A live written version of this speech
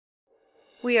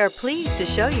We are pleased to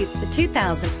show you the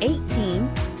 2018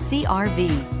 CR-V.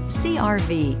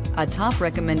 CR-V, a top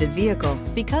recommended vehicle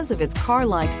because of its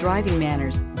car-like driving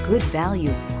manners, good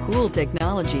value, cool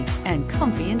technology, and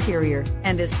comfy interior,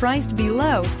 and is priced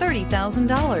below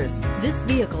 $30,000. This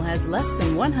vehicle has less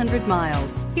than 100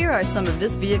 miles. Here are some of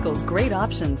this vehicle's great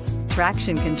options: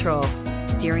 traction control,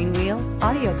 steering wheel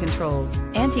audio controls,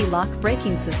 anti-lock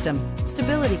braking system,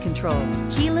 stability control,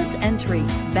 keyless entry,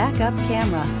 backup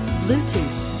camera,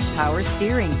 Bluetooth, power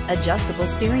steering, adjustable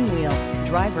steering wheel,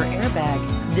 driver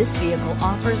airbag. This vehicle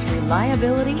offers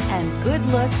reliability and good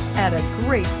looks at a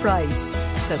great price.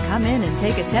 So come in and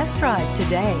take a test drive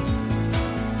today.